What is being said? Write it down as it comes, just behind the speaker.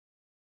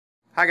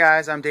Hi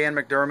guys, I'm Dan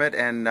McDermott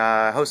and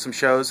host some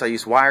shows. I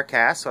use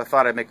Wirecast, so I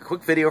thought I'd make a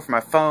quick video for my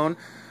phone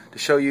to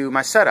show you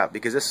my setup,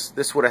 because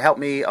this would have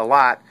helped me a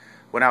lot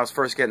when I was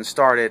first getting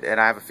started,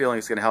 and I have a feeling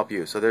it's going to help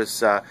you. So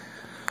there's,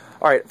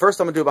 alright, first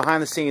I'm going to do a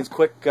behind the scenes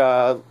quick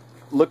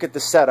look at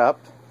the setup.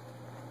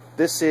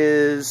 This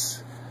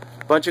is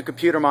a bunch of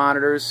computer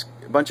monitors,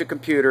 a bunch of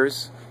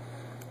computers,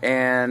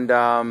 and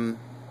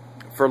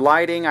for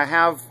lighting I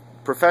have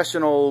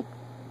professional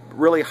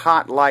really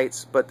hot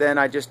lights, but then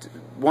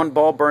one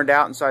bulb burned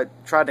out, and so I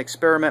tried an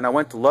experiment and I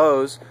went to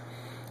Lowe's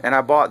and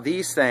I bought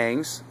these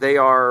things. They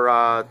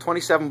are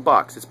 27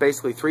 bucks. It's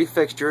basically 3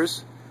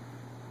 fixtures,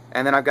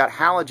 and then I've got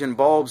halogen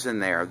bulbs in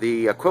there,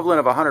 the equivalent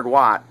of 100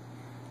 watt.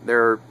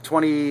 They're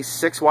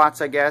 26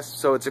 watts, I guess,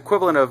 so it's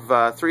equivalent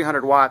of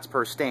 300 watts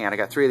per stand. I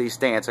got 3 of these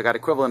stands, so I got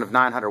equivalent of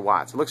 900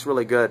 watts. It looks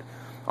really good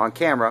on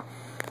camera.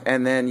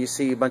 And then you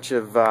see a bunch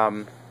of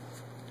I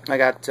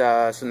got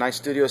some nice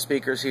studio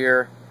speakers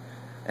here,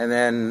 and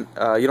then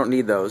you don't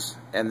need those.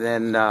 And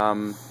then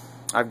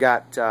I've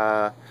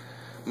got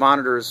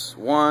monitors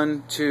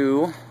 1,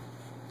 2,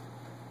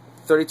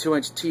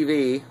 32-inch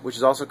TV, which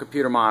is also a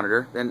computer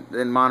monitor,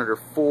 then monitor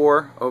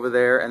 4 over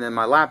there, and then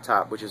my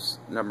laptop, which is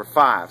number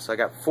 5. So I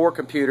got 4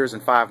 computers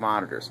and 5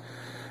 monitors.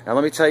 Now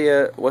let me tell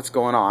you what's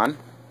going on.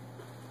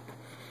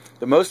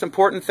 The most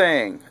important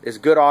thing is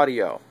good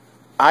audio.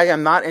 I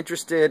am not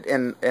interested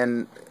in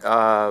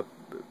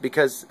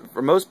because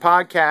for most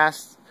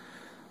podcasts,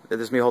 this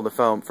is me holding the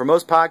phone. For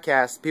most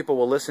podcasts, people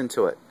will listen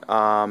to it.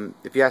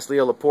 If you ask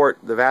Leo Laporte,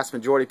 the vast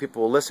majority of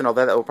people will listen.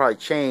 Although that will probably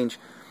change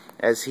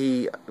as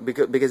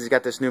because he's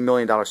got this new $1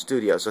 million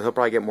studio, so he'll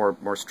probably get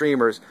more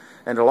streamers.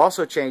 And it'll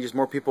also change as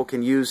more people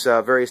can use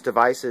various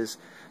devices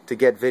to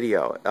get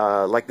video.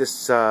 Like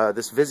this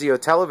Vizio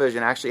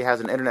television actually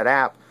has an internet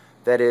app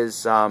that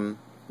has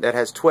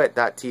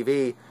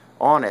twit.tv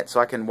on it, so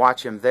I can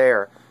watch him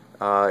there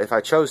if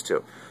I chose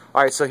to.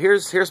 All right, so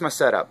here's my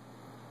setup.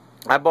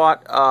 I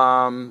bought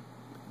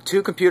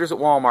 2 computers at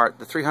Walmart,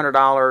 the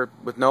 $300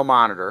 with no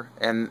monitor,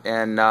 and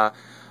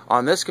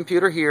on this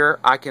computer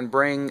here I can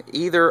bring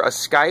either a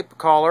Skype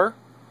caller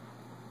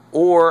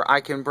or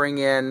I can bring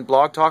in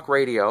Blog Talk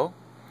Radio,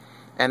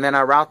 and then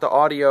I route the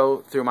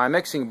audio through my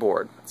mixing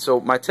board. So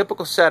my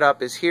typical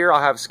setup is here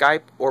I'll have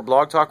Skype or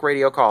Blog Talk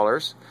Radio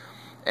callers,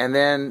 and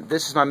then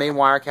this is my main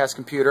Wirecast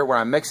computer where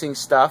I'm mixing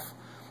stuff,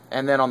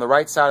 and then on the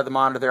right side of the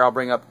monitor there I'll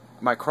bring up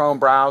my Chrome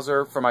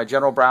browser for my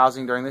general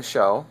browsing during the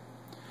show.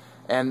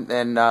 And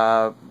then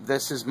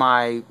this is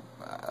my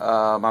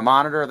my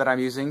monitor that I'm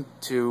using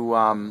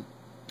to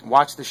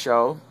watch the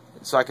show,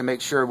 so I can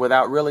make sure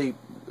without really,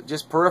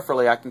 just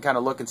peripherally, I can kind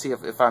of look and see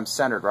if I'm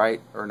centered right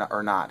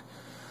or not.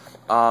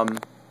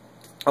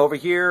 Over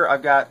here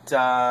I've got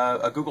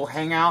a Google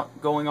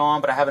Hangout going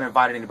on, but I haven't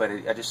invited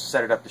anybody. I just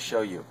set it up to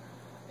show you.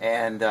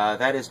 And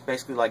that is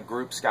basically like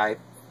group Skype.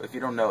 If you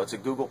don't know, it's a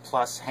Google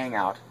Plus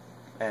Hangout,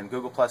 and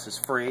Google Plus is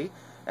free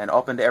and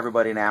open to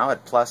everybody now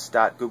at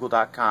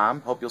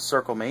plus.google.com. Hope you'll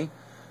circle me.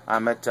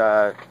 I'm at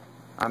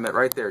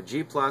right there,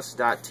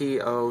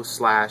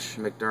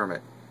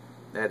 gplus.to/McDermott.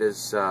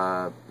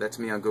 That's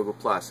me on Google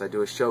Plus. I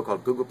do a show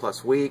called Google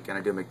Plus Week, and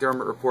I do a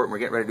McDermott Report, and we're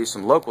getting ready to do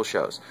some local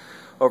shows.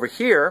 Over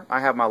here, I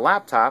have my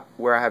laptop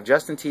where I have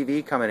Justin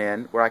TV coming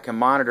in, where I can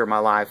monitor my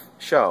live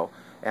show,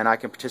 and I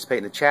can participate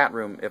in the chat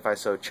room if I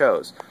so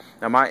chose.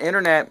 Now my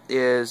internet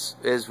is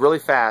really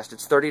fast.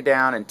 It's 30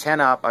 down and 10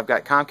 up. I've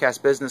got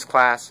Comcast Business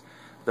Class,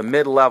 the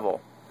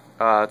mid-level.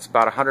 It's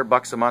about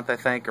 $100 a month, I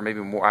think, or maybe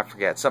more. I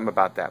forget, something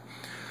about that.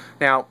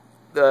 Now,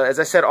 as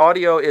I said,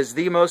 audio is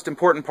the most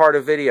important part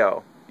of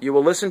video. You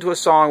will listen to a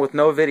song with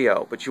no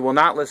video, but you will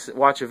not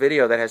watch a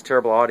video that has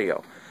terrible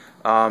audio.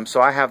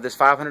 So I have this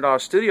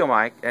 $500 studio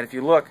mic, and if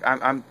you look,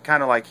 I'm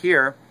kind of like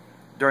here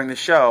during the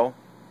show,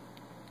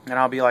 and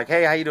I'll be like,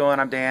 "Hey, how you doing?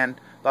 I'm Dan."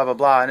 Blah blah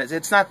blah, and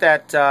it's not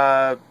that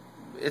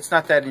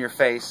in your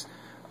face,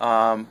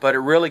 but it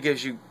really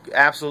gives you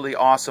absolutely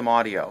awesome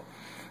audio.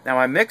 Now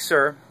my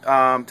mixer,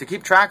 to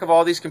keep track of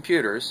all these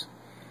computers,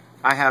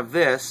 I have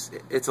this.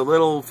 It's a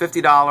little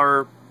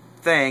 $50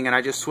 thing, and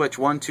I just switch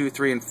 1, 2,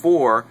 3, and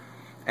 4,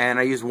 and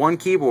I use one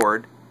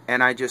keyboard,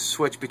 and I just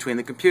switch between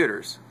the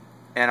computers.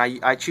 And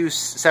I choose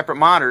separate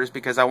monitors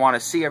because I want to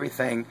see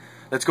everything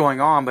that's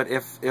going on. But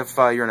if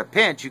you're in a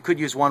pinch, you could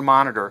use one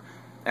monitor,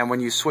 and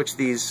when you switch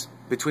these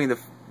between the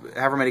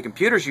however many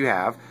computers you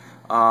have,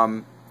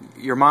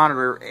 your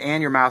monitor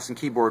and your mouse and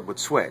keyboard would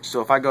switch. So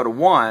if I go to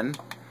 1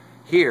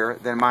 here,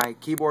 then my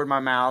keyboard and my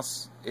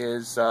mouse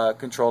is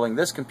controlling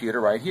this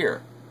computer right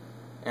here.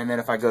 And then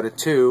if I go to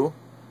 2,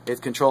 it's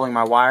controlling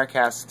my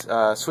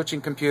Wirecast switching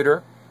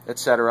computer,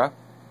 etc.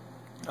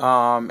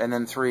 And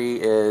then 3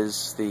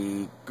 is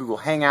the Google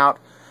Hangout.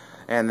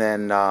 And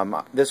then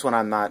this one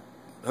I'm not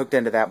hooked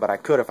into that, but I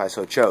could if I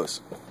so chose.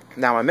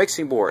 Now my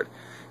mixing board,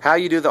 how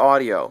you do the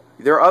audio.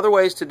 There are other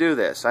ways to do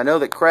this. I know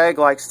that Craig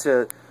likes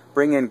to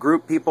bring in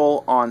group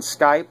people on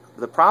Skype.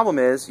 The problem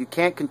is you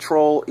can't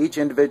control each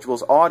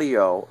individual's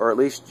audio, or at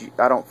least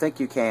I don't think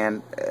you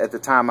can at the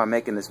time I'm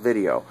making this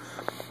video.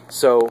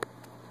 So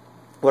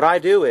what I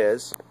do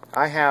is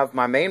I have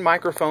my main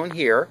microphone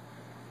here,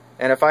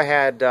 And if I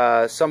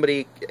had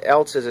somebody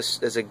else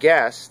as a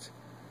guest,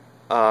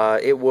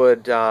 it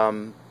would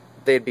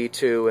they'd be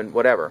 2 and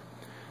whatever.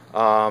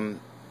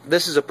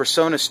 This is a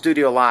Persona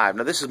Studio Live.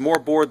 Now this is more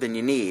board than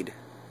you need.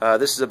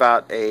 This is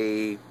about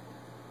I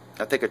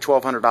think a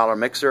 $1,200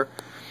 mixer,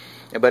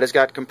 but it's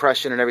got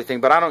compression and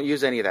everything. But I don't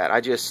use any of that.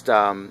 I just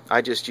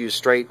use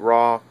straight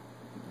raw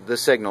the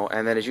signal,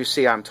 and then as you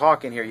see I'm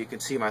talking here, you can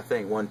see my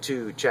thing. 1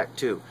 2 check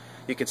 2.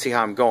 You can see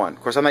how I'm going.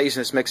 Of course, I'm not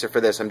using this mixer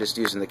for this. I'm just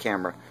using the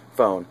camera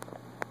phone,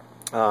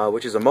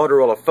 which is a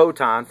Motorola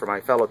Photon for my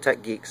fellow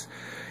tech geeks.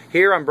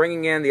 Here I'm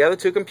bringing in the other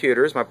 2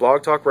 computers, my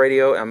Blog Talk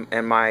Radio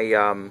and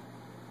my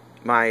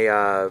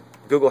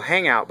Google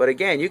Hangout. But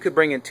again, you could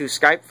bring in 2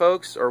 Skype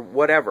folks or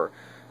whatever.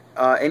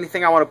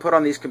 Anything I want to put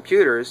on these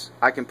computers,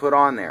 I can put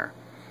on there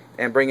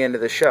and bring into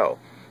the show.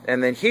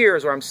 And then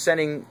here's where I'm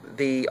sending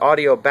the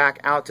audio back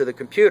out to the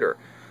computer.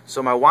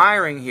 So my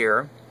wiring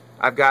here,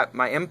 I've got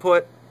my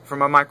input from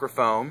my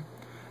microphone,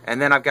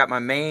 and then I've got my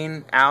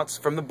main outs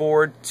from the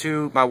board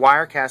to my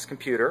Wirecast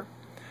computer.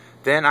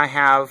 Then I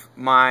have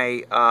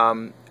my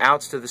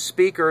outs to the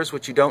speakers,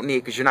 which you don't need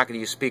because you're not going to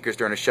use speakers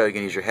during a show. You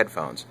can use your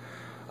headphones.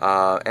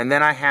 And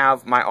then I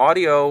have my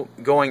audio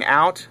going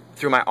out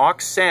through my aux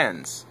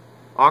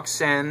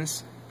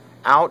sends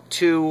out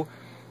to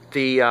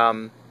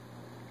the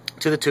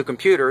 2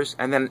 computers,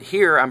 and then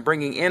here I'm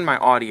bringing in my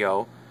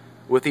audio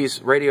with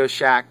these Radio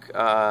Shack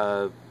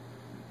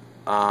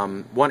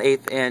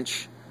 1/8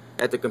 inch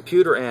at the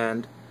computer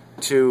end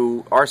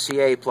to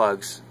RCA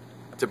plugs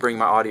to bring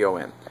my audio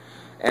in.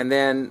 And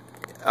then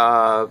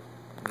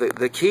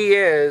the key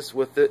is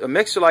with a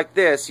mixer like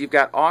this, you've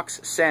got aux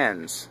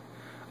sends,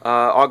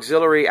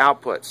 auxiliary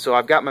outputs. So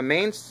I've got my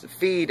main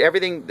feed,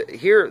 everything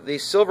here.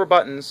 These silver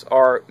buttons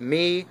are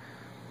me,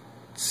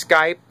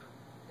 Skype,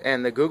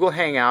 and the Google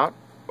Hangout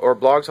or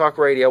Blog Talk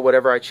Radio,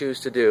 whatever I choose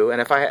to do.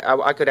 And if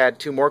I could add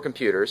 2 more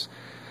computers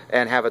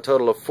and have a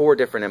total of 4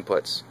 different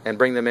inputs and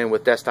bring them in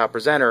with Desktop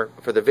Presenter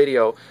for the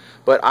video.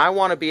 But I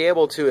want to be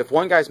able to, if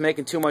one guy's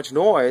making too much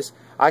noise,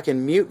 I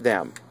can mute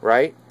them,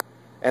 right?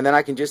 And then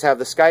I can just have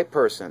the Skype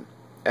person.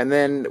 And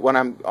then when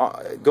I'm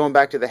going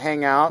back to the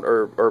Hangout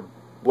or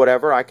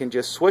whatever, I can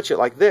just switch it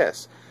like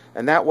this.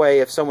 And that way,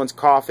 if someone's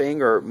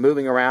coughing or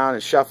moving around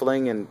and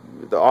shuffling and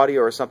the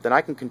audio or something,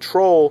 I can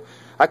control.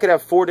 I could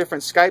have 4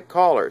 different Skype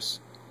callers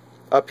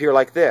up here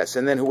like this.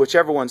 And then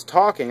whichever one's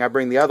talking, I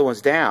bring the other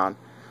ones down.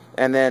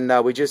 And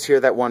then we just hear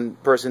that one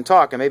person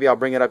talk. And maybe I'll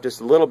bring it up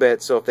just a little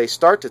bit. So if they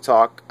start to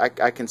talk,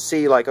 I can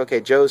see like, okay,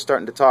 Joe's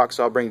starting to talk,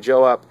 so I'll bring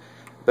Joe up.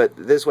 But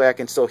this way I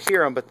can still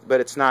hear him, but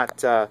it's not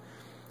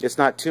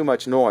too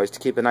much noise to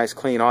keep a nice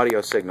clean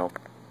audio signal.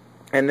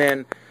 And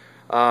then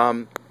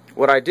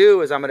what I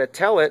do is I'm going to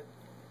tell it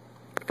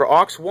for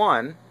aux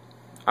 1,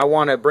 I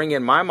want to bring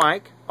in my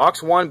mic,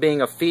 aux 1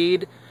 being a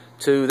feed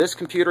to this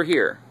computer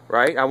here,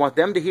 right? I want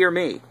them to hear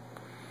me,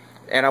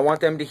 and I want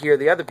them to hear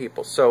the other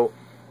people. So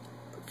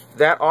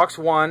that aux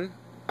 1,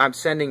 I'm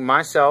sending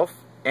myself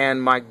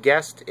and my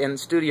guest in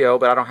studio,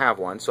 but I don't have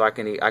one, so I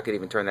could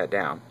even turn that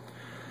down.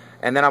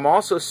 And then I'm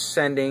also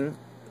sending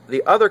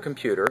the other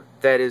computer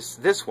that is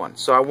this one.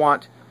 So I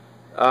want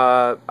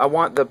the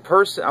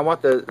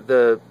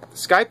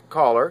Skype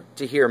caller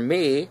to hear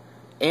me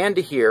and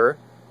to hear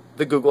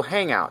the Google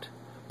Hangout.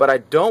 But I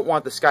don't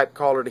want the Skype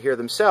caller to hear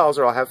themselves,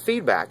 or I'll have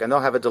feedback and they'll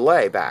have a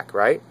delay back,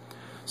 right?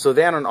 So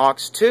then on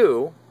aux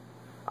 2,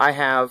 I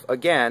have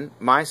again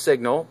my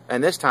signal,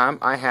 and this time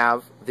I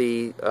have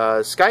the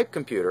Skype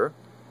computer.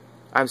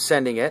 I'm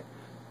sending it,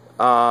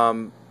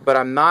 but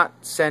I'm not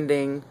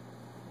sending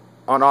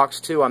on aux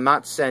 2. I'm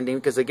not sending,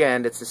 because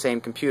again it's the same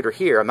computer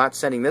here. I'm not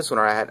sending this one,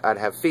 or I'd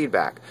have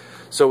feedback.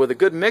 So with a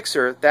good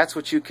mixer, that's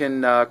what you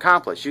can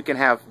accomplish. You can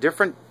have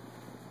different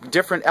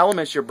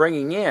elements you're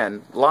bringing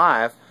in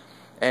live,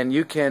 and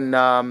you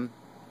can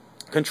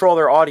control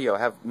their audio,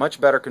 have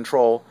much better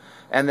control.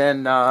 And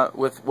then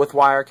with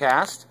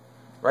Wirecast,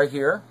 right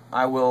here,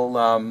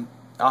 I'll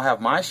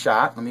have my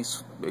shot. Let me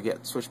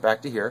switch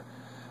back to here.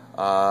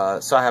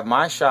 So I have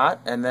my shot,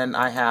 and then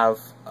I have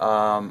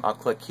I'll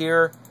click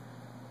here,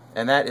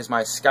 and that is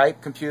my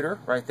Skype computer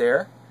right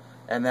there.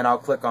 And then I'll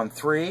click on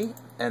 3,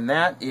 and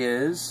that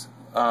is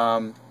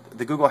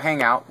the Google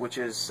Hangout, which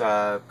is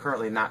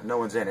currently no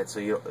one's in it. So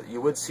you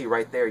would see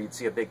right there, you'd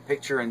see a big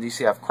picture, and you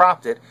see I've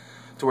cropped it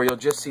to where you'll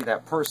just see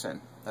that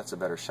person. That's a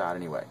better shot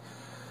anyway.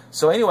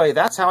 So anyway,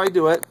 that's how I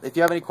do it. If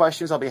you have any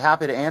questions, I'll be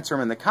happy to answer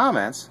them in the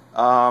comments.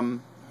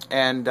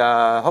 And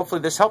hopefully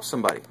this helps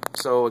somebody.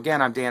 So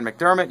again, I'm Dan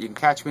McDermott. You can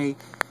catch me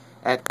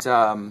at,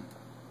 let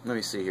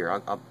me see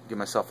here, I'll give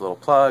myself a little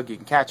plug. You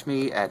can catch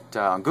me at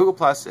on Google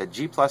Plus at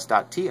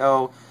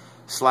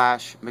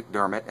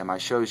gplus.to/McDermott, and my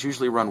shows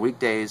usually run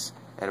weekdays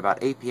at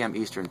about 8 p.m.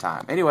 Eastern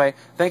Time. Anyway,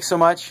 thanks so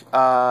much.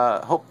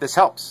 Hope this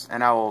helps,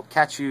 and I will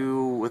catch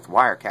you with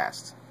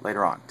Wirecast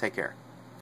later on. Take care.